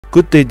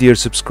Good day dear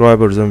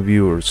subscribers and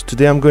viewers.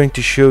 Today I'm going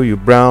to show you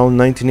brown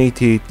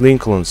 1988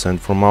 Lincoln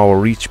cent from our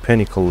rich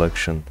penny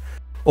collection.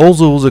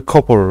 Although the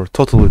copper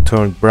totally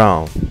turned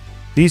brown,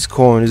 this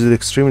coin is in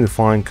extremely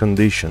fine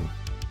condition.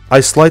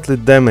 I slightly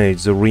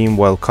damaged the rim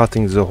while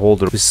cutting the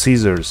holder with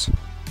scissors.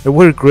 A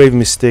very grave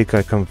mistake,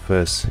 I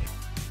confess.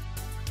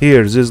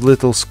 Here, this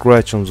little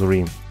scratch on the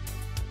rim.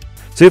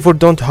 Therefore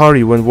don't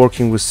hurry when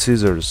working with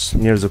scissors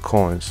near the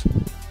coins.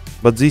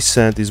 But this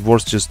cent is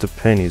worth just a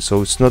penny,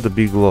 so it's not a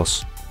big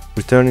loss.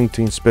 Returning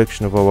to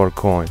inspection of our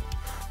coin.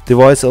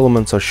 Device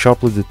elements are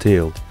sharply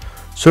detailed.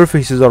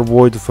 Surfaces are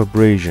void of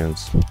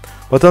abrasions.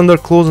 But under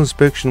close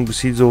inspection we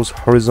see those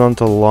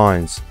horizontal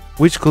lines,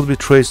 which could be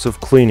traced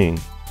of cleaning.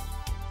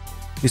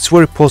 It's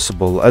very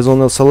possible, as on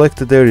the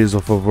selected areas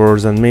of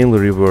obverse and mainly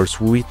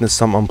reverse we witness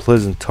some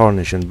unpleasant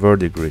tarnish and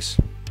verdigris.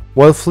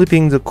 While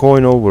flipping the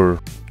coin over,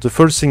 the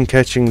first thing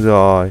catching the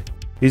eye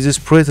is this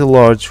pretty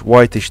large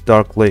whitish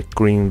dark lake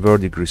green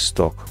verdigris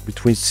stock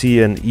between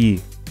C and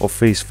E of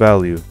face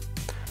value.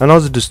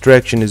 Another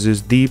distraction is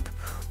this deep,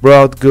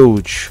 broad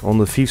gouge on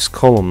the fifth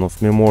column of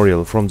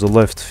memorial from the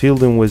left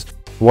filled in with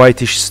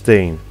whitish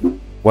stain.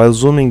 While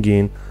zooming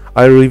in,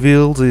 I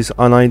reveal this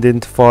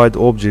unidentified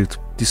object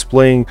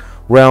displaying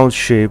round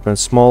shape and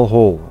small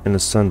hole in the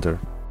center.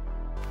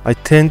 I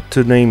tend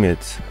to name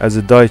it as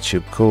a die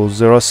chip cause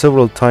there are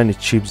several tiny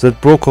chips that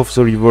broke off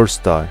the reverse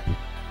die.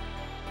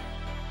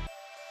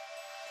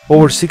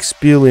 Over 6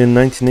 billion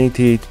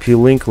 1988p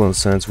Lincoln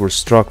cents were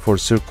struck for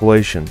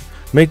circulation,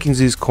 making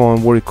this coin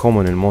very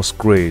common in most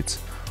grades.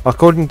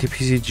 According to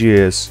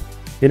PCGS,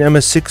 in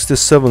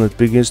MS67 it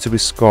begins to be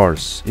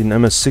scarce, in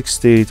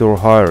MS68 or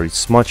higher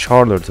it's much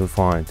harder to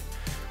find.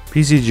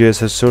 PCGS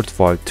has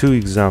certified 2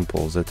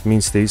 examples at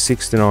mainstay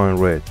 69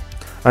 red,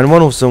 and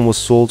one of them was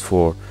sold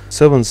for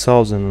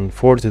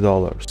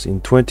 $7,040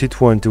 in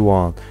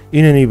 2021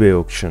 in an eBay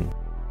auction.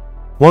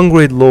 One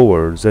grade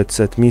lower, that's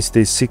at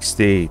mainstay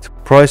 68,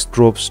 price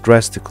drops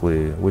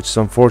drastically, which is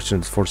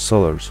unfortunate for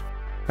sellers.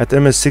 At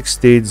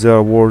MS68 they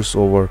are worth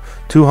over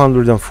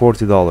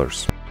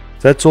 $240.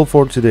 That's all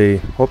for today.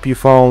 Hope you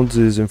found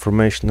this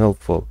information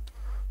helpful.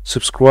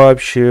 Subscribe,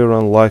 share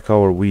and like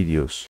our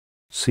videos.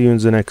 See you in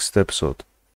the next episode.